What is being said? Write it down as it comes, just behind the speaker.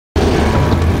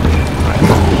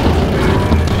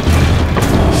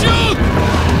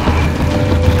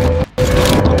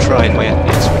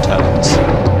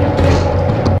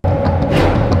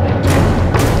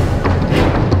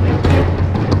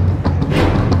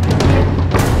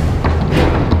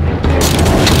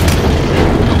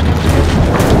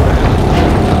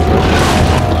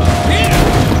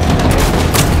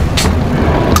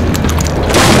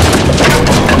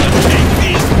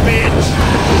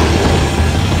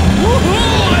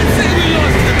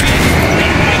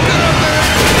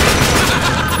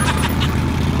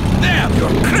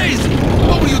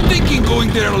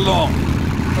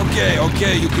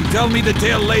Tell me the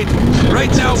tale later.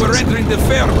 Right now we're entering the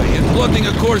fairway and plotting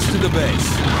a course to the base.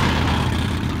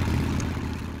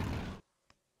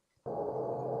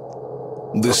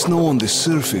 The snow on the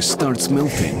surface starts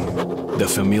melting. The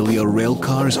familiar rail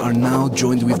cars are now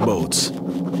joined with boats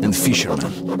and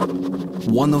fishermen.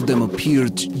 One of them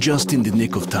appeared just in the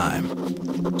nick of time.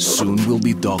 Soon we'll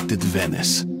be docked at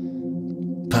Venice.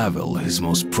 Pavel is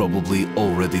most probably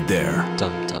already there.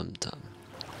 Dum dum dum.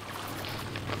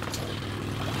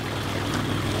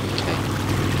 Okay.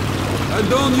 I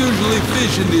don't usually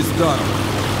fish in this tunnel,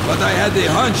 but I had a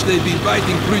hunch they'd be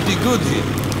biting pretty good here.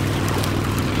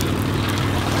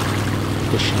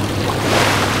 Fishing.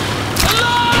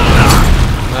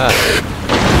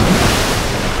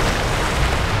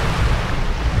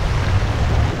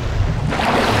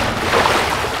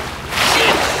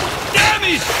 Damn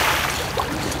it!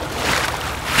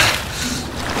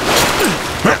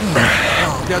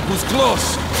 Oh, that was close.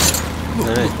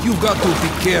 Look, you've got to be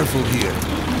careful here.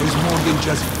 There's more than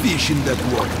just fish in that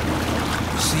water.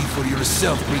 You'll see for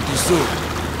yourself pretty soon.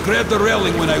 Grab the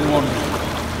railing when I warn you.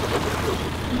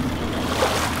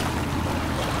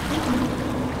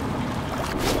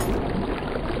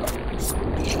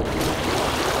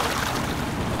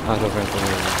 Out of it.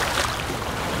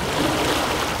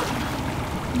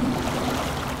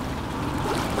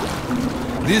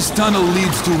 This tunnel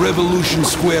leads to Revolution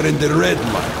Square and the Red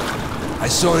Line. I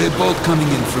saw a boat coming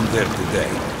in from there today.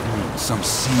 Some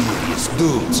serious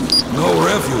dudes. No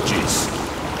refugees.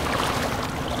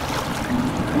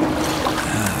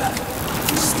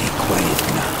 Stay quiet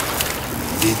now.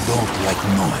 They don't like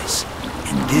noise.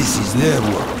 And this is their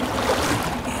world.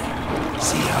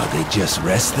 See how they just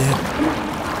rest there?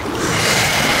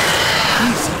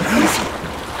 Easy, easy.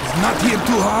 They're not here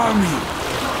to harm you.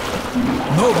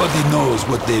 Nobody knows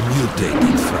what they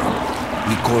mutated from.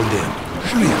 We call them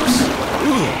shrimps.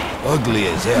 Ugly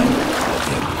as hell.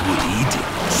 They're good eating,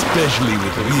 especially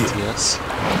with beer. Yes.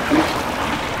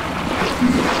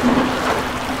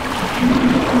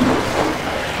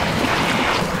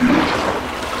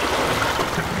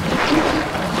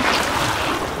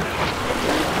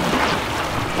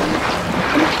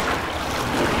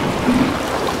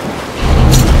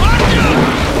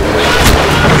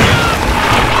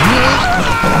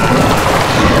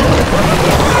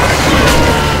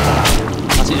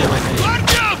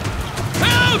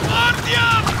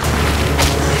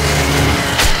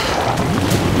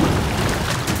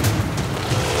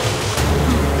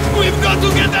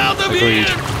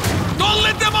 Agreed. Don't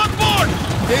let them on board!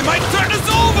 They might turn us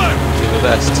over! Do the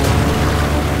best.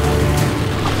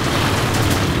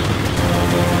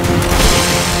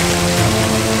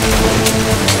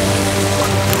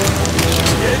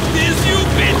 Get this, you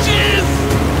bitches!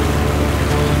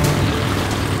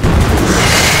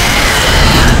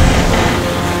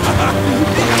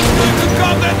 You can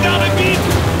calm that down a bit!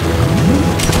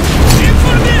 Aim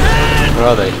for the head! Where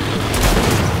are they?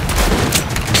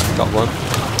 Got one.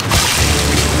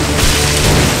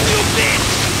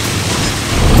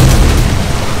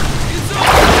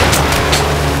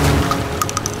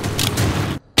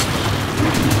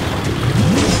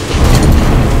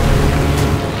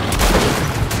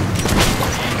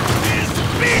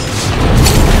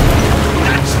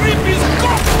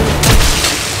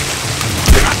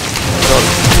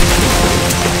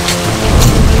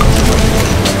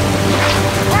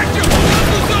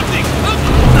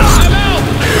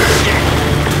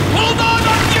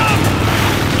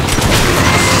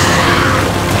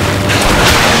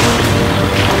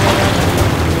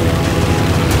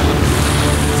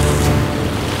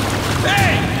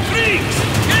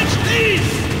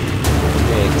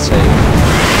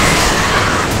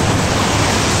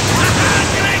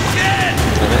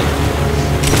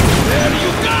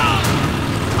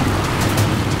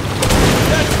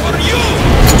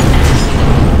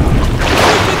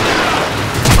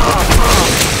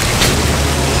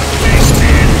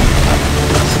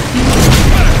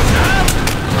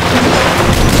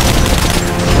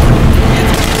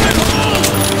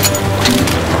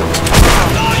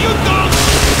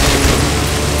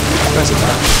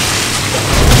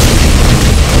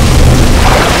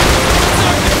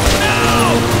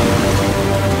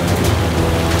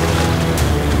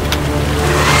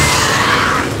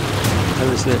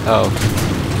 Oh.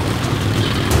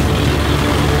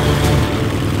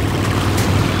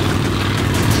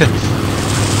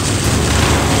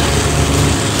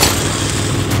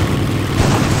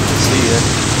 See ya.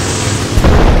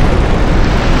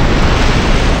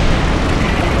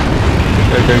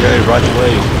 Go, right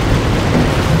away.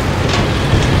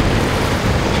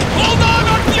 Hold on,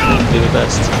 Artyom! Do the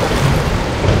best.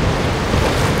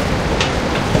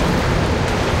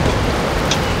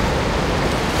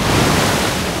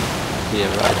 here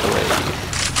right away.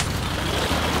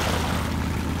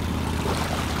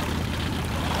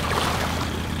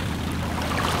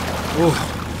 Oh,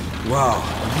 wow.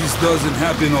 This doesn't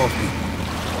happen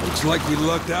often. Looks like we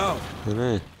lucked out. I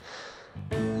know.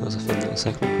 That was a fun little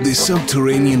segment. The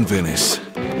subterranean Venice,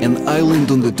 an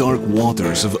island on the dark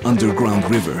waters of underground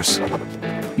rivers.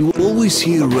 You will always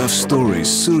hear rough stories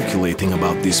circulating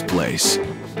about this place.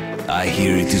 I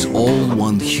hear it is all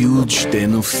one huge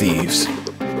den of thieves.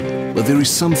 But there is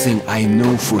something I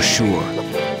know for sure.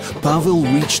 Pavel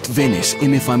reached Venice,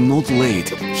 and if I'm not late,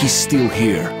 he's still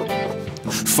here.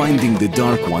 Finding the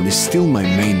Dark One is still my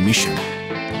main mission.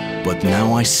 But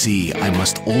now I see I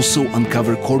must also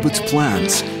uncover Corbett's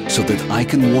plans so that I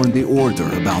can warn the Order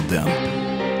about them.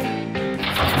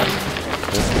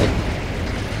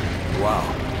 Wow.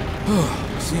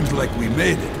 Seems like we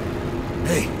made it.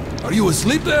 Hey, are you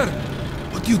asleep there?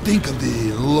 What do you think of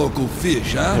the local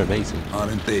fish, huh? They're amazing.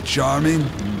 Aren't they charming?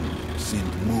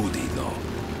 Seemed moody, though.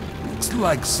 Looks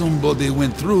like somebody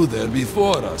went through there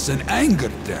before us and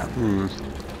angered them.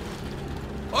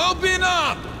 Open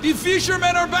up! The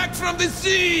fishermen are back from the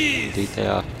sea! Indeed they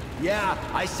are. Yeah,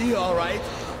 I see you all right.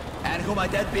 And who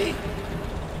might that be?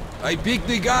 I picked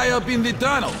the guy up in the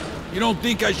tunnel. You don't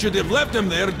think I should have left him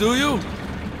there, do you?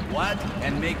 What?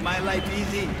 And make my life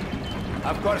easy?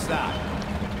 Of course not.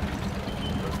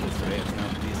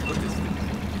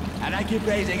 And I keep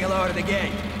raising you lower the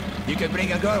gate. You can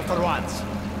bring a girl for once.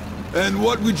 And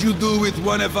what would you do with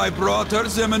one if I brought her,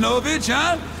 Semenovich,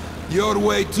 huh? You're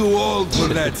way too old for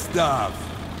that stuff.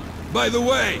 By the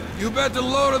way, you better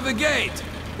lower the gate,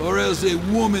 or else a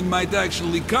woman might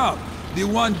actually come. The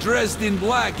one dressed in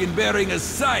black and bearing a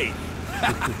scythe.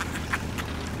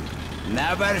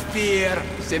 Never fear.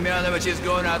 Semyonovich is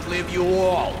going to outlive you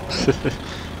all.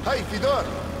 Hi, Fedor.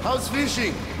 How's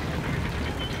fishing?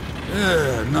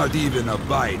 Not even a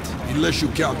bite, unless you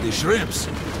count the shrimps.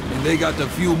 And they got a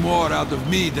few more out of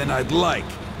me than I'd like.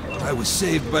 I was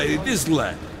saved by this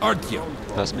lad, Artyom.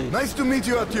 That's me. Nice to meet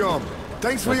you, Artyom.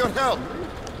 Thanks for your help.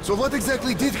 So what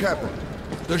exactly did happen?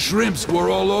 The shrimps were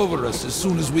all over us as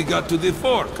soon as we got to the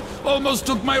fork. Almost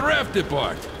took my raft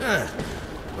apart.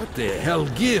 What the hell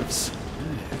gives?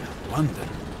 Wonder.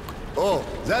 Oh,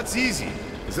 that's easy.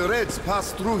 The Reds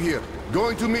passed through here,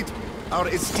 going to meet our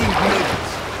esteemed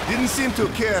neighbors. Didn't seem to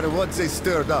care what they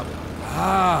stirred up.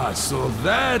 Ah, so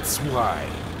that's why.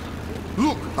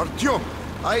 Look, Artyom,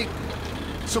 I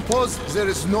suppose there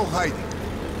is no hiding.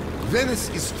 Venice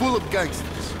is full of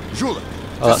gangsters. Jula,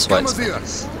 Oh, that's just why come it's with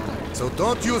Venice. us. So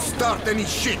don't you start any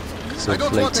shit. So I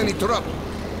don't want any blatant. trouble.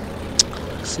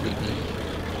 Silly me.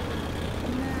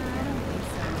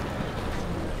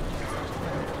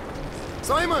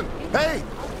 Simon! Hey!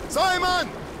 Simon!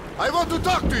 I want to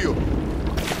talk to you!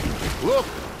 Look,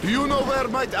 do you know where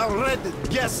might our red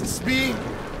guests be?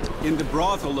 In the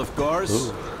brothel, of course.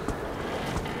 Ooh.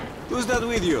 Who's that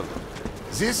with you?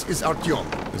 This is Artyom,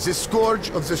 the scourge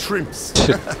of the shrimps.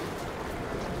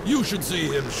 You should see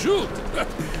him shoot.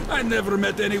 I never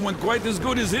met anyone quite as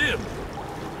good as him.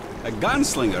 A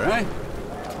gunslinger, eh?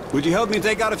 Would you help me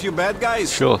take out a few bad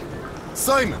guys? Sure.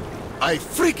 Simon, I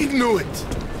freaking knew it!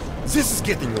 This is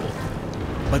getting old.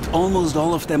 But almost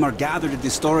all of them are gathered at the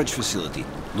storage facility.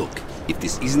 Look, if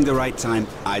this isn't the right time,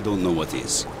 I don't know what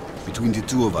is. Between the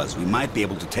two of us, we might be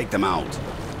able to take them out.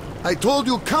 I told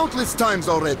you countless times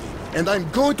already, and I'm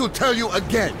going to tell you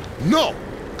again. No!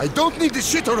 I don't need this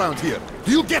shit around here.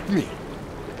 Do you get me?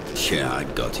 Yeah, I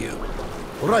got you.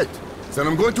 Right. Then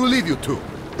I'm going to leave you two.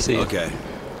 See you. Okay.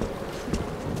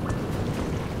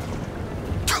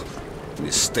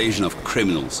 This station of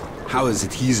criminals. How is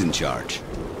it he's in charge?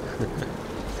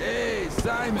 Hey,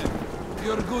 Simon.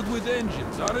 You're good with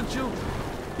engines, aren't you?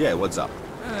 Yeah, what's up?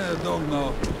 Don't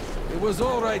know. It was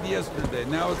all right yesterday.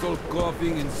 Now it's all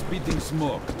coughing and spitting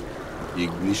smoke.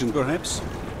 Ignition, perhaps?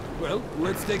 Well,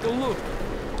 let's take a look.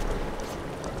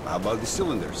 How about the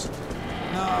cylinders?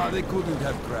 Nah, they couldn't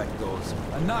have cracked those.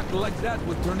 A knock like that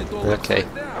would turn it all Okay.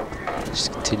 upside down.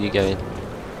 Just continue going.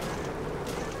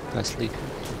 Nicely.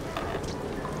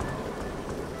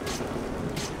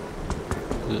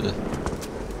 Ugh.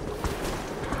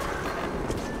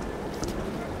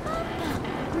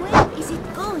 Where is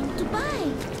it going to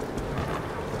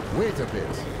bite? Wait a bit.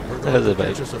 We're There's a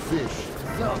bait. us a fish.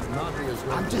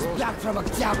 I'm just back from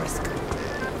Oktyabrsk.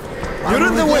 You're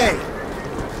in the way!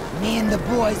 Me and the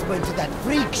boys went to that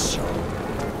freak show.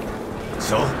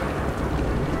 So?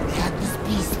 They had this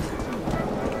beast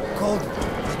called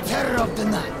the Terror of the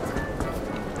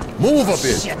Night. Move a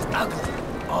bit. Shit ugly.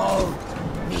 All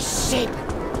misshapen.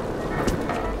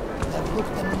 That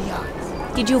looked them in the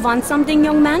eyes. Did you want something,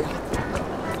 young man?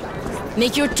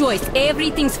 Make your choice.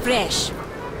 Everything's fresh.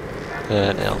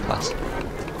 Nail pass.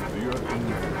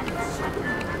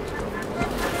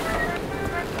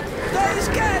 Nice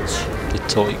catch! The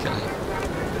toy guy.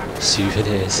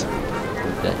 Souvenirs.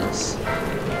 Venice.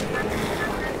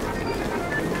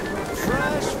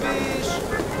 Fresh fish!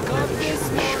 Got this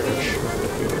morning!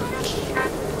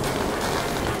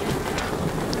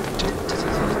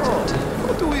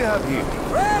 What do we have here?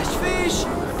 Fresh fish!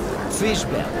 Fish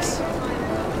bellies.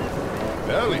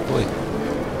 Belly? Oi.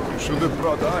 Should have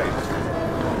brought eyes.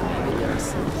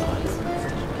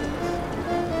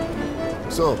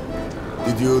 So,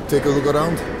 did you take a look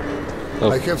around?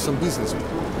 Oh. I have some business.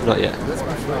 Not yet. Let's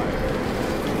be frank.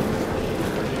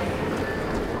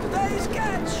 Nice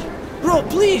catch! Bro,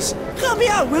 please! Help me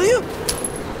out, will you?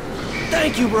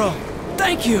 Thank you, bro.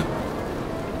 Thank you.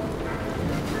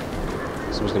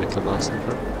 Someone's gonna come last in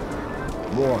front.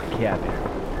 More cabin.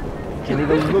 Can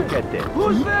even look at them.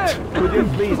 Who's there? Could you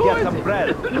please get some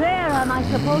bread? Where am I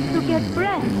supposed to get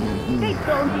bread? They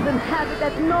don't even have it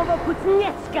at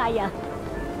Novokutnetskaya.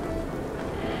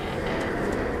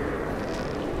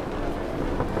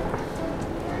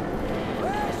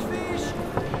 Fresh fish!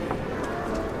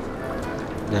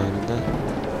 Now and then.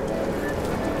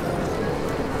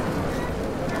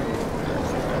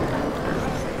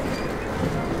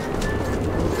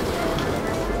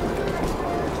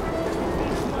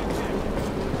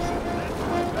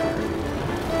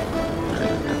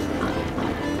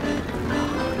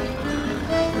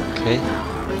 Okay.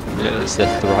 Yeah, it's the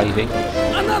thriving.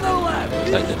 Another lap!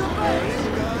 Kind of.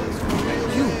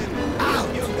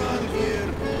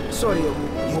 Sorry,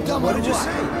 what did you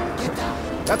say?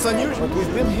 That's unusual. But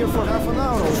we've been here for half an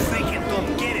hour already. Freaking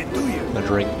don't get it, do you? A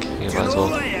drink, you might as well.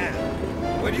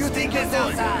 What do you think is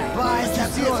outside?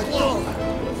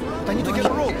 I need to get a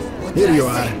rope. Here you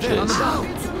are. Cheers.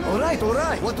 All right, all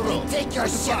right. What will take your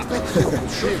shit with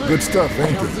you? Good stuff,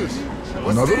 thank you.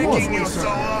 Another one.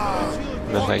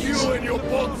 No thanks.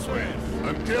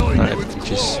 I'm telling Alright, you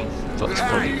just thought it's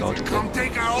probably God.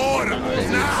 take our order.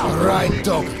 Maybe. Right,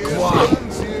 dog,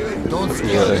 quiet. Don't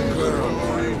scare the Yeah. girl.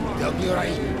 They'll be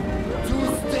right. 2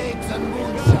 steaks and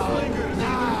moonshine.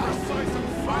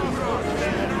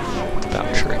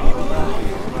 Battery.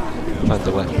 Find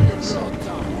the weapons.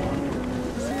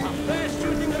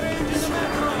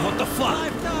 What the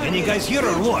fuck? Any guys here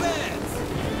or what?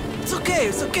 It's okay,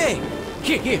 it's okay.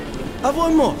 Here. Have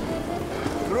one more.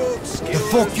 The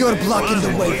fuck you're blocking the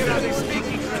way.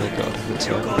 Oh god, it's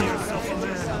right.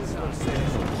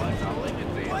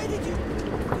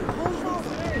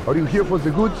 Are you here for the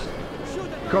goods?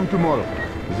 Come tomorrow.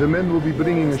 The men will be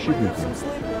bringing a shipment.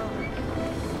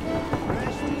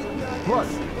 What?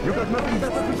 You got nothing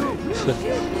better to do? Just a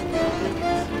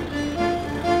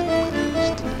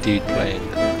dude playing.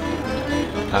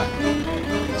 Ah.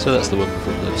 So that's the one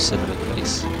from the cinema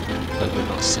place. Oh, we're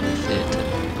not cinema theatre.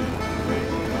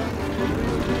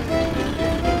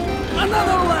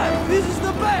 Another lap! This is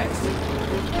the best!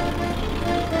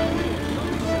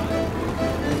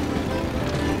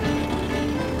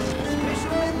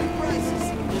 Special menu prices,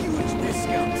 huge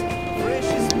discounts,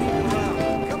 freshest meat around.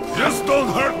 Come on. Just don't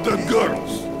hurt the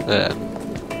girls.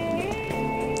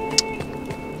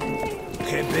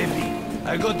 Hey baby,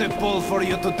 I got a pole for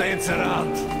you to dance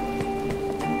around.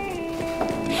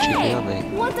 Hey,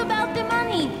 what about the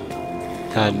money?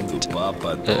 And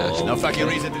No fucking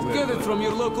reason to Get it from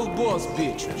your local boss,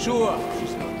 bitch. Sure.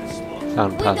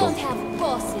 found We Pavel. don't have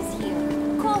bosses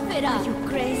here. Cough it up. Are you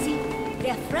crazy?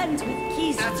 They're friends with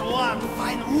Keys. That's one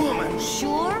fine woman.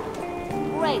 Sure?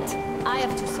 Great. I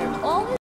have to search all